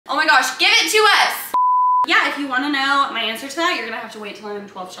Oh my gosh, give it to us! Yeah, if you want to know my answer to that, you're gonna have to wait till I'm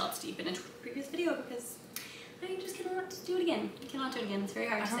 12 shots deep in a previous video because I just cannot do it again. I cannot do it again. It's very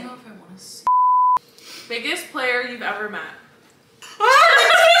hard to say. I don't know if I want to. Biggest player you've ever met? Oh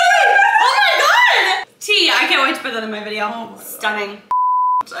my god! T, I can't wait to put that in my video. Oh my Stunning.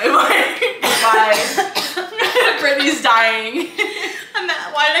 Bye. Brittany's dying.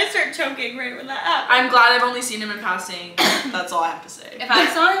 Why did I start choking right when that happened? I'm glad I've only seen him in passing. That's all I have to say. If I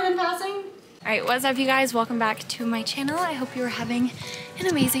saw him in passing. Alright, what's up you guys? Welcome back to my channel. I hope you are having an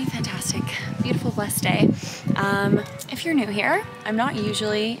amazing, fantastic, beautiful, blessed day. If you're new here, I'm not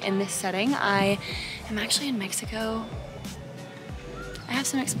usually in this setting. I am actually in Mexico. I have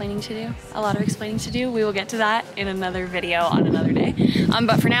some explaining to do, a lot of explaining to do. We will get to that in another video on another day.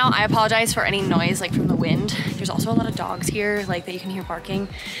 But for now, I apologize for any noise like from the wind. There's also a lot of dogs here, like that you can hear barking.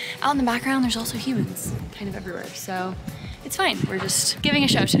 Out in the background, there's also humans kind of everywhere. So it's fine. We're just giving a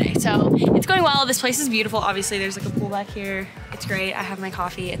show today. So it's going well. This place is beautiful. Obviously, there's like a pool back here. It's great. I have my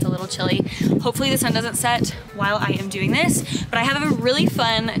coffee. It's a little chilly. Hopefully the sun doesn't set while I am doing this, but I have a really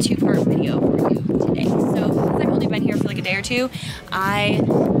fun two-part video for you today. So since I've only been here for like a day or two, I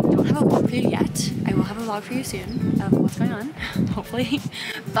don't have a vlog for you yet. I will have a vlog for you soon of what's going on, hopefully.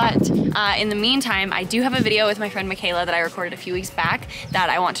 But in the meantime, I do have a video with my friend Makayla that I recorded a few weeks back that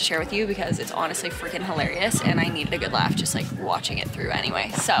I want to share with you because it's honestly freaking hilarious and I needed a good laugh just like watching it through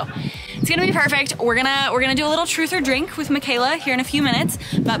anyway. So it's gonna be perfect. We're gonna do a little truth or drink with Makayla here in a few minutes.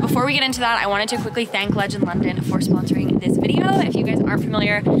 But before we get into that, I wanted to quickly thank Legend London for sponsoring this video. If you guys aren't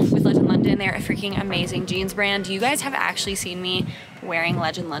familiar with Legend London, they're a freaking amazing jeans brand. You guys have actually seen me wearing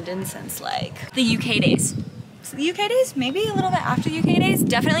Legend London since like the UK days. So the UK days? Maybe a little bit after the UK days.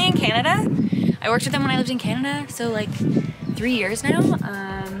 Definitely in Canada. I worked with them when I lived in Canada, so like 3 years now.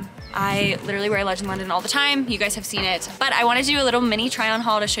 I literally wear Legend London all the time. You guys have seen it. But I wanted to do a little mini try-on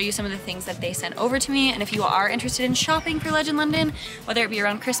haul to show you some of the things that they sent over to me. And if you are interested in shopping for Legend London, whether it be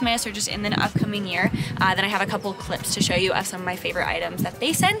around Christmas or just in the upcoming year, then I have a couple clips to show you of some of my favorite items that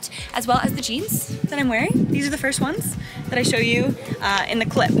they sent, as well as the jeans that I'm wearing. These are the first ones that I show you in the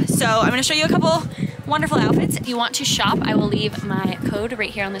clip. So I'm gonna show you a couple wonderful outfits. If you want to shop, I will leave my code right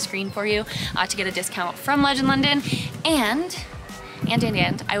here on the screen for you to get a discount from Legend London. And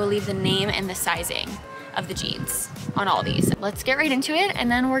I will leave the name and the sizing of the jeans on all these. Let's get right into it, and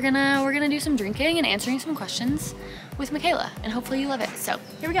then we're gonna do some drinking and answering some questions with Makayla, and hopefully you love it. So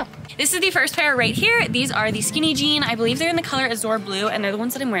here we go. This is the first pair right here. These are the skinny jean. I believe they're in the color Azure Blue, and they're the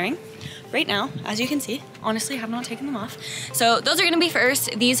ones that I'm wearing right now, as you can see. Honestly, I have not taken them off. So those are gonna be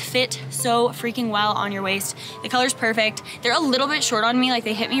first. These fit so freaking well on your waist. The color's perfect. They're a little bit short on me, like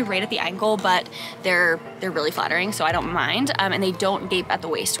they hit me right at the ankle, but they're really flattering, so I don't mind. And they don't gape at the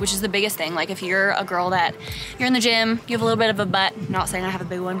waist, which is the biggest thing. Like if you're a girl that you're in the gym, you have a little bit of a butt. I'm not saying I have a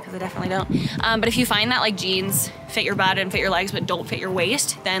big one, because I definitely don't. But if you find that like jeans fit your butt and fit your legs, but don't fit your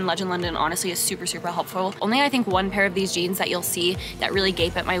waist, then Legend London honestly is super, super helpful. Only I think one pair of these jeans that you'll see that really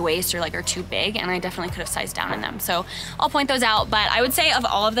gape at my waist or like are too big, and I definitely could have sized down in them. So I'll point those out, but I would say of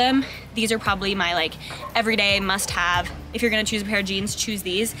all of them, these are probably my like everyday must have. If you're gonna choose a pair of jeans, choose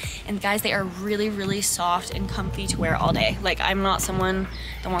these. And guys, they are really, really soft and comfy to wear all day. Like I'm not someone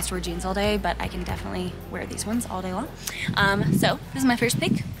that wants to wear jeans all day, but I can definitely wear these ones all day long. So this is my first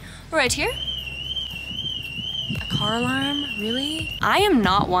pick right here. A car alarm, really? I am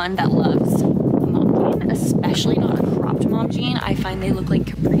not one that loves a mom jean, especially not a cropped mom jean. I find they look like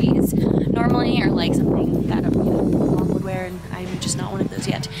capris normally, or like something that mom would wear, and I'm just not one of those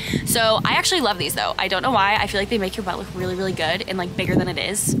yet. So I actually love these though. I don't know why. I feel like they make your butt look really, really good and like bigger than it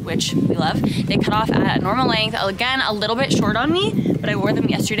is, which we love. They cut off at a normal length. Again, a little bit short on me, but I wore them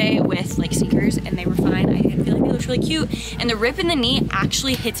yesterday with like sneakers and they were fine. I feel like they look really cute. And the rip in the knee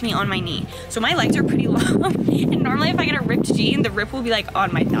actually hits me on my knee. So my legs are pretty long. And normally if I get a ripped jean, the rip will be like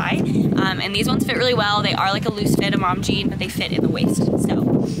on my thigh. And these ones fit really well. They are like a loose fit, a mom jean, but they fit in the waist.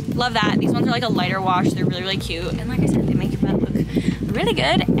 So love that. These ones are like a lighter wash. They're really, really cute. And like I said, they make your butt look really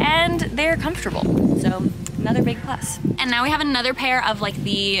good and they're comfortable. So another big plus. And now we have another pair of like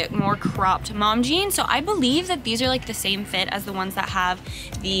the more cropped mom jeans. So I believe that these are like the same fit as the ones that have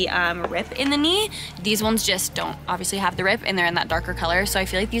the rip in the knee. These ones just don't obviously have the rip and they're in that darker color. So I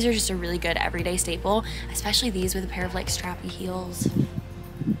feel like these are just a really good everyday staple, especially these with a pair of like strappy heels.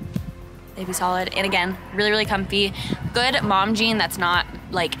 They'd be solid. And again, really, really comfy. Good mom jean that's not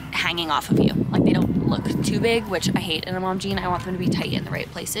like hanging off of you. Like they don't look too big, which I hate in a mom jean. I want them to be tight in the right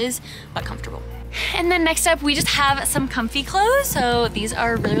places, but comfortable. And then next up, we just have some comfy clothes. So these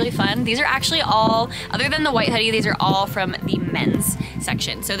are really, really fun. These are actually all, other than the white hoodie, these are all from the men's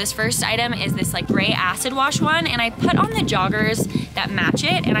section. So this first item is this like gray acid wash one, and I put on the joggers that match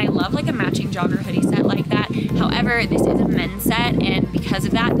it, and I love like a matching jogger hoodie set like that. However, this is a men's set, and because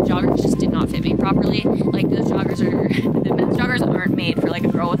of that, the joggers just did not fit me properly. Like those joggers are, the men's joggers aren't made for like a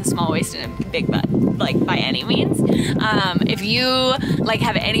girl with a small waist and a big butt, like by any means. If you like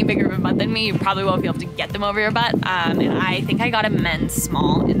have any bigger of a butt than me, you probably won't be able to get them over your butt. And I think I got a men's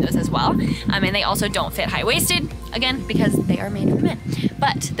small in those as well. And they also don't fit high-waisted, again, because they are made for men.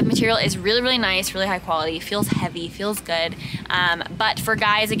 But the material is really, really nice, really high quality, feels heavy, feels good. But for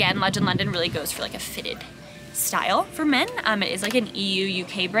guys, again, Legend London really goes for like a fitted style for men. It is like an EU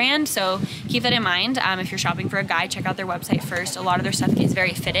UK brand, so keep that in mind. If you're shopping for a guy, check out their website first. A lot of their stuff is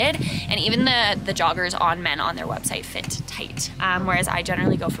very fitted, and even the joggers on men on their website fit tight, whereas I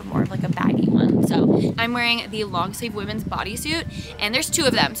generally go for more of like a baggy one. So I'm wearing the long sleeve women's bodysuit, and there's two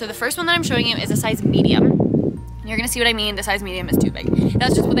of them. So the first one that I'm showing you is a size medium. You're gonna see what I mean. The size medium is too big.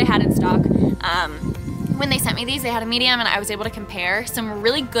 That's just what they had in stock. When they sent me these, they had a medium, and I was able to compare some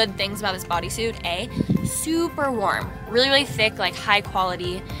really good things about this bodysuit. Super warm, really, really thick, like high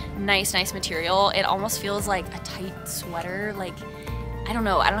quality, nice material. It almost feels like a tight sweater. Like, I don't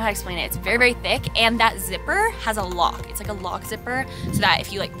know how to explain it. It's very, very thick, and that zipper has a lock. It's like a lock zipper, so that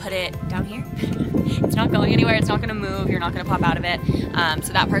if you like put it down here, it's not going anywhere, it's not gonna move, you're not gonna pop out of it.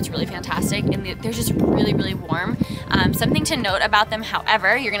 So that part's really fantastic, and they're just really, really warm. Something to note about them,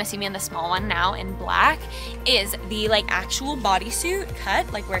 however, you're gonna see me in the small one now in black, is the like actual bodysuit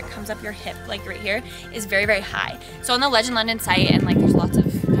cut, like where it comes up your hip, like right here, is very, very high. So on the Legend London site, and like there's lots of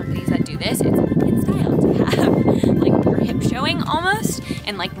companies that do this, it's in style to have like your hip showing almost,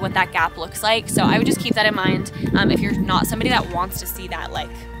 and like what that gap looks like. So I would just keep that in mind. If you're not somebody that wants to see that like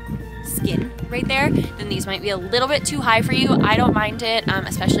skin right there, then these might be a little bit too high for you. I don't mind it,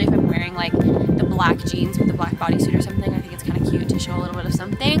 especially if I'm wearing like the black jeans with the black bodysuit or something. I think it's kind of cute to show a little bit of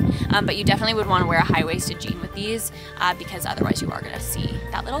something, but you definitely would want to wear a high-waisted jean with these because otherwise you are going to see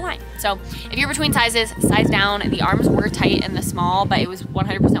that little line. So if you're between sizes, size down. The arms were tight in the small, but it was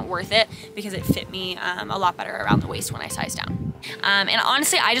 100% worth it because it fit me a lot better around the waist when I sized down. And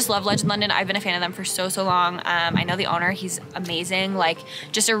honestly, I just love Legend London. I've been a fan of them for so long. I know the owner, he's amazing, like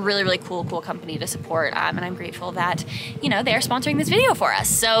just a really, really cool company to support. And I'm grateful that, you know, they're sponsoring this video for us.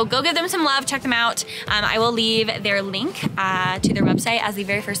 So go give them some love, check them out. I will leave their link to their website as the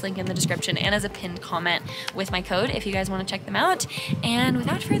very first link in the description and as a pinned comment with my code if you guys want to check them out. And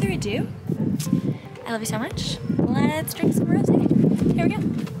without further ado, I love you so much. Let's drink some rosé. Here we go.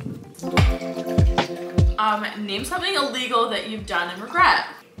 Name something illegal that you've done and regret.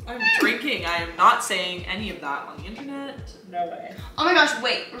 I'm drinking. I am not saying any of that on the internet. No way. Oh my gosh,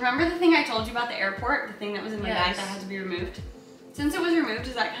 wait. Remember the thing I told you about the airport? The thing that was in my bag that had to be removed? Since it was removed,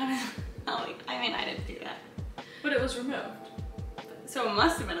 is that kind of... I mean, I didn't do that. But it was removed. So it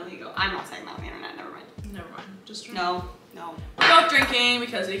must have been illegal. I'm not saying that on the internet. Never mind. Never mind. Just drink. No. We're both drinking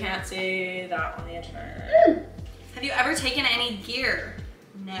because we can't say that on the internet. Have you ever taken any gear?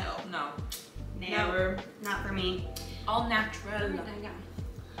 No. Never. Not for me. All natural.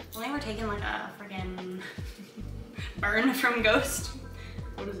 Well, they were taking like a friggin' burn from Ghost.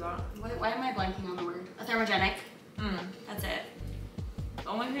 What is that? Why am I blanking on the word? A thermogenic. That's it. The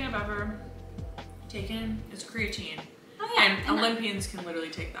only thing I've ever taken is creatine. Oh yeah. And Olympians can literally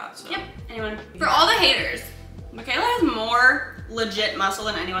take that, so. Yep, anyone. For all the haters, Makayla has more legit muscle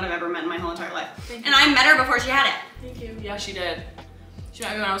than anyone I've ever met in my whole entire life. And I met her before she had it. Thank you. Yeah, she did. She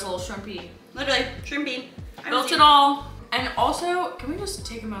met me when I was a little shrimpy. Literally, shrimpy. Built it all. And also, can we just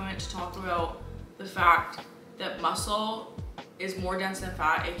take a moment to talk about the fact that muscle is more dense than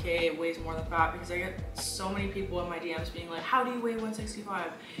fat, aka weighs more than fat, because I get so many people in my DMs being like, how do you weigh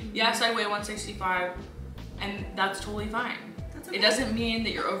 165? Yes, I weigh 165, and that's totally fine. That's okay. It doesn't mean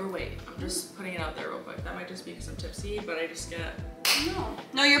that you're overweight. I'm just putting it out there real quick. That might just be because I'm tipsy, but I just get...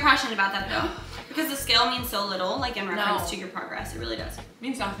 No, you're passionate about that though. Because the scale means so little, like in reference to your progress. It really does. It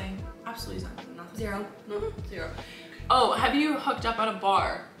means nothing. Absolutely nothing. Zero. Zero. Oh, have you hooked up at a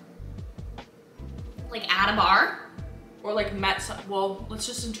bar? Like at a bar? Or like met some, well, let's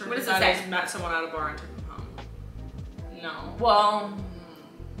just interpret that as met someone at a bar and took them home. No. Well,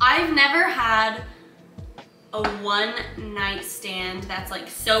 I've never had a one night stand that's like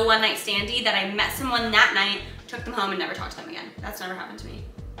so one night standy that I met someone that night, took them home and never talked to them again. That's never happened to me.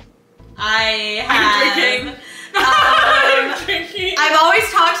 I'm drinking. I'm drinking. I've always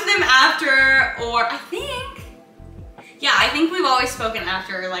talked to them after, or I think we've always spoken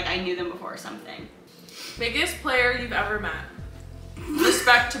after, like I knew them before or something. Biggest player you've ever met.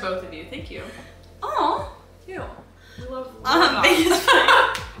 Respect to both of you. Thank you. Oh. You. We love biggest player.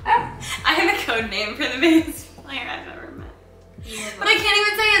 I have a code name for the biggest player I've ever met. But I can't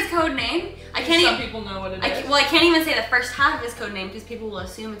even say his code name. I can't Some people know what it is. Well, I can't even say the first half of his code name because people will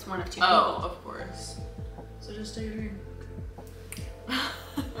assume it's one of 2 people. Oh, of course. So just take a drink.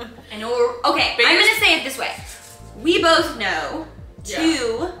 I know. Okay, I'm gonna say it this way. We both know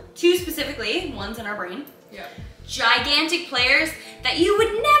two specifically, one's in our brain. Yeah. Gigantic players that you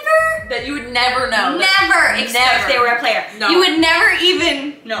would never know. Never expect they were a player. No. You would never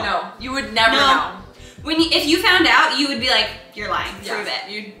even know. No, you would never know. If you found out, you would be like, you're lying. Prove it.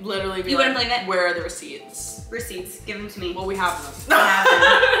 You'd literally be you like, wouldn't believe it? Where are the receipts? Receipts, give them to me. Well, we have them. We have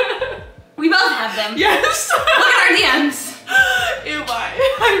them. We both have them. Yes. Look at our DMs. Ew, bye.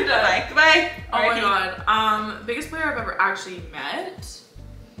 I'm done. Bye. Goodbye. Oh my god. Biggest player I've ever actually met.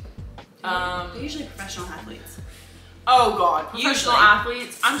 They're usually professional athletes. Oh god, professional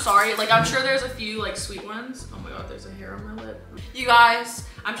athletes. I'm sorry, like I'm sure there's a few like sweet ones. Oh my god, there's a hair on my lip. You guys,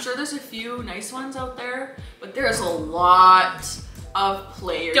 I'm sure there's a few nice ones out there, but there's a lot of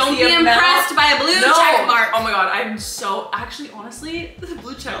players. Don't be impressed by a blue check mark. Oh my god, I'm so, actually, honestly, the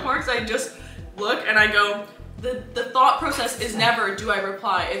blue check marks, I just look and I go, the thought process is never, do I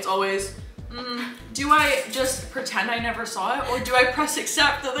reply? It's always, do I just pretend I never saw it, or do I press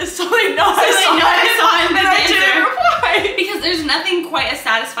accept so they know I saw it and I didn't reply? Because there's nothing quite as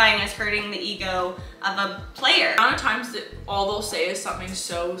satisfying as hurting the ego of a player. The amount of times that all they'll say is something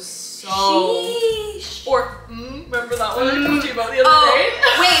so Sheesh. or remember that one I told you about the other day?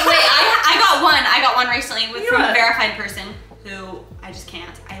 Wait, I got one recently from a verified person who I just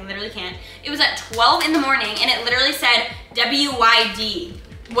can't. I literally can't. It was at 12 in the morning and it literally said WYD.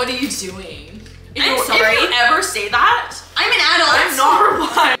 What are you doing? I'm sorry. If you ever say that, I'm an adult. I'm not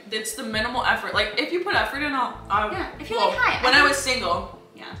replying. It's the minimal effort. Like if you put effort in, if you're like, hi. When I was single,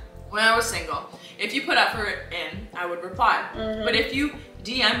 yeah. If you put effort in, I would reply. But if you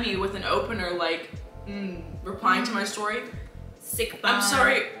DM me with an opener like replying to my story, I'm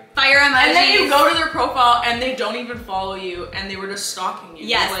sorry. Fire emojis. And then you go to their profile and they don't even follow you and they were just stalking you.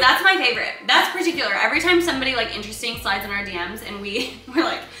 Yes, like, that's my favorite. That's particular. Every time somebody like interesting slides in our DMs and we're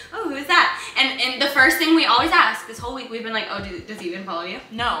like, oh, who is that? And the first thing we always ask this whole week, we've been like, oh, does he even follow you?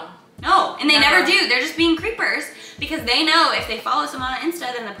 No. No, and they never do. They're just being creepers because they know if they follow someone on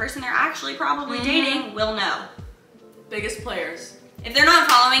Insta, then the person they're actually probably dating will know. Biggest players. If they're not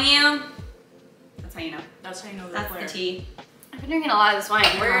following you, that's how you know. That's how you know they're That's player. the tea. I've been drinking a lot of this wine.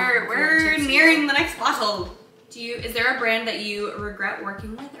 We're nearing the next bottle. Is there a brand that you regret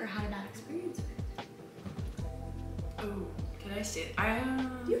working with or had a bad experience with? Oh, can I say it?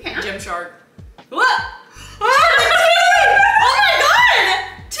 You can. Gymshark. What? Oh my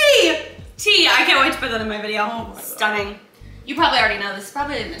god! Tea! I can't wait to put that in my video. Oh my Stunning. God. You probably already know this. Is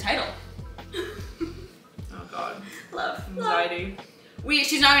probably in the title. Oh god. Love. Anxiety.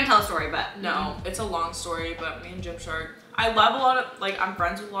 She's not gonna tell a story, but no, it's a long story. But me and Gymshark, I love a lot of I'm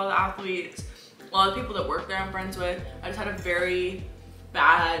friends with a lot of athletes, a lot of people that work there. I'm friends with. I just had a very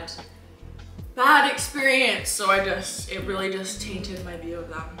bad experience, so it really just tainted my view of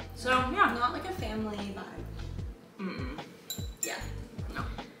them. So yeah, not like a family vibe. Yeah. No.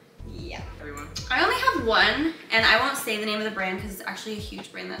 Yeah. Everyone. I only have one, and I won't say the name of the brand because it's actually a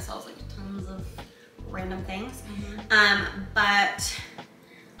huge brand that sells like tons of random things. But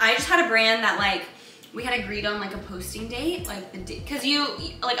I just had a brand that like we had agreed on like a posting date, like because you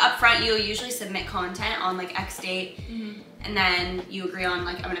like up front you usually submit content on like X date, and then you agree on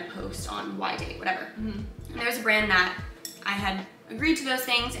like I'm gonna post on Y date, whatever. And there was a brand that I had agreed to those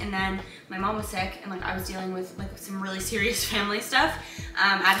things, and then my mom was sick and like I was dealing with like some really serious family stuff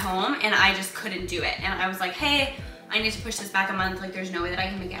at home, and I just couldn't do it. And I was like, hey, I need to push this back a month, like there's no way that I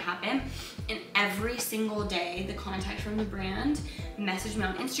can make it happen. And every single day, the contact from the brand messaged me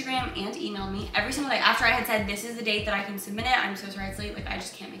on Instagram and emailed me every single day after I had said, this is the date that I can submit it. I'm so sorry it's late. Like, I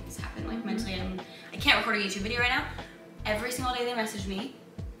just can't make this happen. Like, mentally, I can't record a YouTube video right now. Every single day they messaged me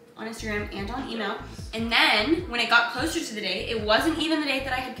on Instagram and on email. And then when it got closer to the date, it wasn't even the date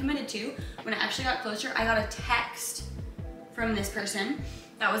that I had committed to. When it actually got closer, I got a text from this person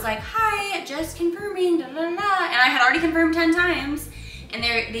that was like, hi, just confirming, da, da, da. And I had already confirmed 10 times. And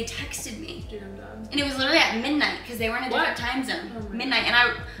they texted me. And it was literally at midnight because they were in a different time zone. Midnight. And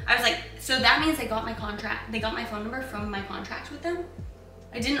I was like, so that means they got my contract. They got my phone number from my contract with them.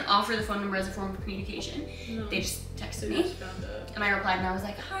 I didn't offer the phone number as a form of communication. No. They just texted me. And I replied and I was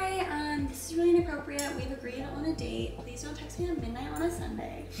like, hi, this is really inappropriate. We've agreed on a date. Please don't text me at midnight on a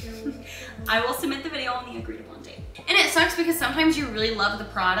Sunday. I will submit the video on the agreed upon date. And it sucks because sometimes you really love the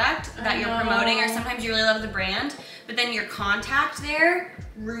product that you're promoting, or sometimes you really love the brand, but then your contact there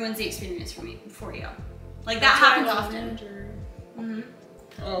ruins the experience for you. Like that happens often.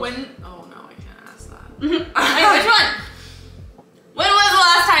 Oh no, I can't ask that. Wait, which one?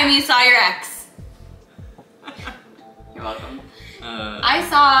 time you saw your ex? You're welcome. I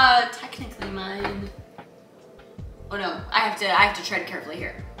saw technically mine. Oh no, I have to tread carefully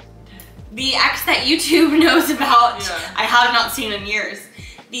here. The ex that YouTube knows about, I have not seen in years.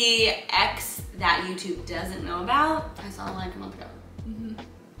 The ex that YouTube doesn't know about, I saw like a month ago.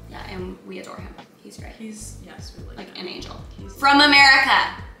 Yeah, and we adore him. He's great. He's, yes, we like him. An angel. From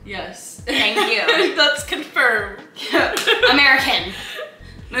America. Yes. Thank you. That's confirmed. American.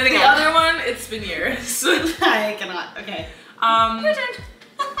 Moving on. The other one, it's been years. I cannot. Okay. Your turn.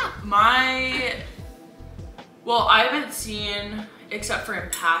 Well, I haven't seen, except for in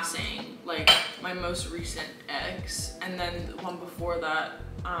passing, like my most recent ex, and then the one before that,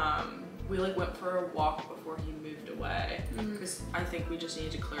 we like went for a walk before he moved away, because I think we just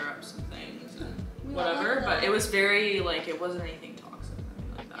needed to clear up some things and whatever, but it was very, like, it wasn't anything toxic or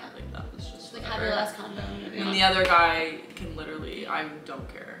anything like that, like that was just like whatever. have your last condom. And the other guy can literally, I don't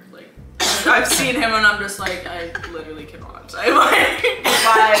care, like, I've seen him and I'm just like, I literally cannot. I'm like,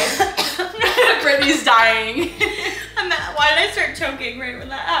 bye. Brittany's dying. Why did I start choking right when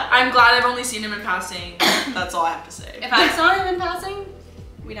that happened? I'm glad I've only seen him in passing. That's all I have to say. If I saw him in passing,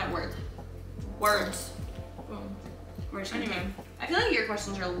 we'd have words. Words. Boom. Words. Anyway, I feel like your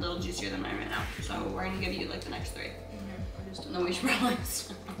questions are a little juicier than mine right now, so we're gonna give you like the next three. No, we should probably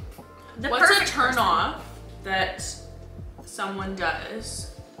stop. What's a turn off that someone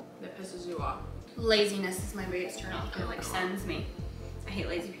does that pisses you off? Laziness is my biggest turn off. It like sends me. I hate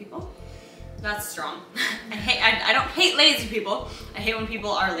lazy people. That's strong. I don't hate lazy people. I hate when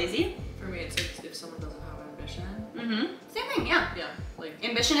people are lazy. For me, it's like if someone doesn't have ambition. Same thing, yeah. Yeah, like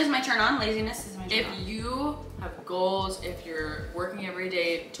ambition is my turn on, laziness is my turn on. If you have goals, if you're working every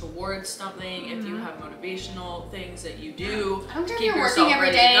day towards something, if you have motivational things that you do, I don't care if keep you're yourself working every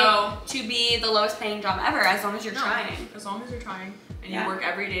ready day to to be the lowest paying job ever, as long as you're trying. As long as you're trying and you work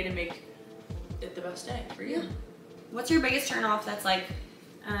every day to make it the best day for you. What's your biggest turn off that's like,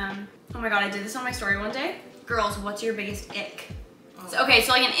 oh my god, I did this on my story one day. Girls, what's your biggest ick? So, okay,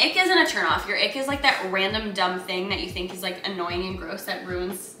 so like an ick isn't a turn off. Your ick is like that random dumb thing that you think is like annoying and gross that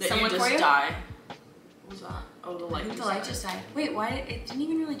ruins someone for you. That you just die. What was that? Oh, the light. The light just died. Wait, why? It didn't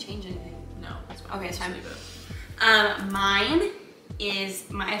even really change anything. No, that's fine. Okay, it's time. Mine is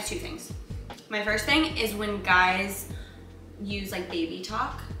I have two things. My first thing is when guys use like baby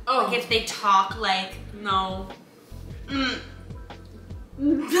talk. Oh. Like if they talk like no. I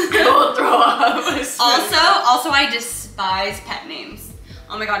will throw up. Also, I despise pet names.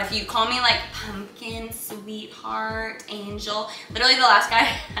 Oh my god, if you call me like pumpkin, sweetheart, angel. Literally the last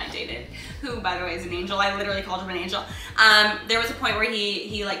guy I dated, who by the way is an angel, I literally called him an angel. There was a point where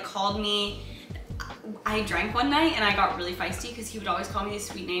he like called me, I drank one night and I got really feisty because he would always call me these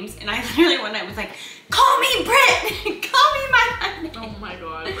sweet names, and I literally one night was like, call me Britt! Call me my name. Oh my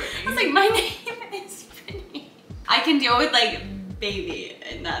god, Brittany. I was like, my name is Brittany. I can deal with like baby,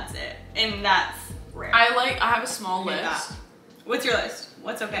 and that's it. And that's rare. I have a small list. What's your list?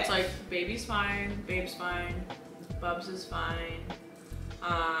 What's okay? It's like baby's fine, babe's fine, Bubs is fine.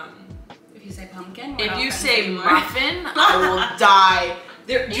 If you say pumpkin, if you say muffin, I will die.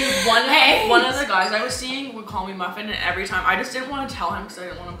 Dude, one of the guys I was seeing would call me muffin, and every time I just didn't want to tell him because I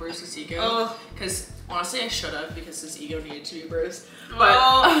didn't want to bruise his ego. Because honestly, I should have, because his ego needed to be bruised.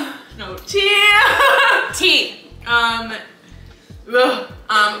 But no, T.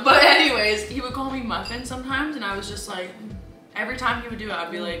 But anyways, he would call me muffin sometimes, and I was just like, every time he would do it, I'd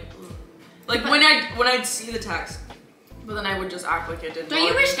be like, when I'd see the text, but then I would just act like it didn't. Don't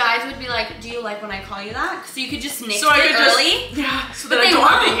you wish guys would be like, do you like when I call you that? So you could just nix it early. So that I don't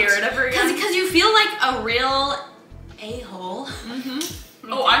have to hear it ever again. Because you feel like a real a-hole.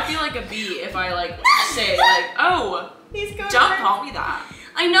 Oh, I feel like a bee if I like say like, oh, don't call me that.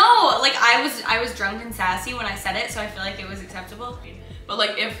 I know, like I was drunk and sassy when I said it, so I feel like it was acceptable. But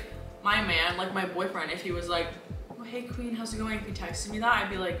like if my man, like my boyfriend, if he was like, oh, hey queen, how's it going? If he texted me that, I'd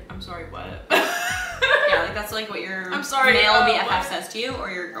be like, I'm sorry, what? Yeah, like that's like what your male BFF says to you,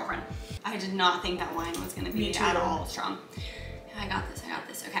 or your girlfriend. I did not think that line was gonna be at all strong. I got this,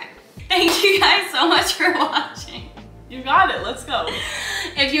 okay. Thank you guys so much for watching. You got it, let's go.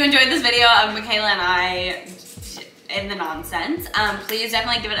 If you enjoyed this video of Makayla and I in the nonsense, please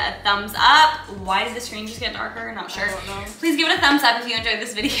definitely give it a thumbs up. Why did the screen just get darker? Not sure. I don't know. Please give it a thumbs up if you enjoyed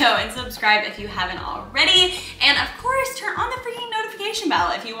this video, and subscribe if you haven't already. And of course, turn on the freaking notification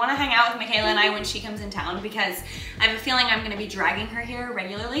bell if you want to hang out with Makayla and I when she comes in town, because I have a feeling I'm going to be dragging her here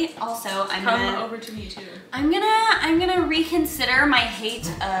regularly. Also, come over to me too. I'm gonna reconsider my hate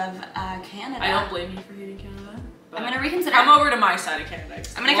of Canada. I don't blame you for hating Canada. I'm gonna reconsider. Come over to my side of Canada.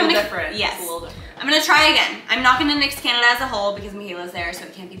 I'm gonna come to different. Yes. It's a little different. I'm gonna try again. I'm not gonna nix Canada as a whole because Makayla's there, so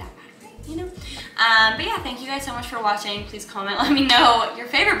it can't be that bad, you know? But yeah, thank you guys so much for watching. Please comment, let me know your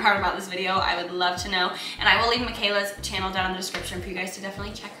favorite part about this video. I would love to know. And I will leave Makayla's channel down in the description for you guys to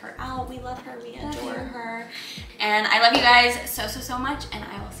definitely check her out. We love her, we adore her. And I love you guys so, so, so much, and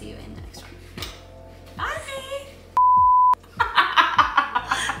I will see you in the next one. Bye!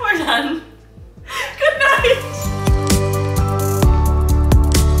 We're done.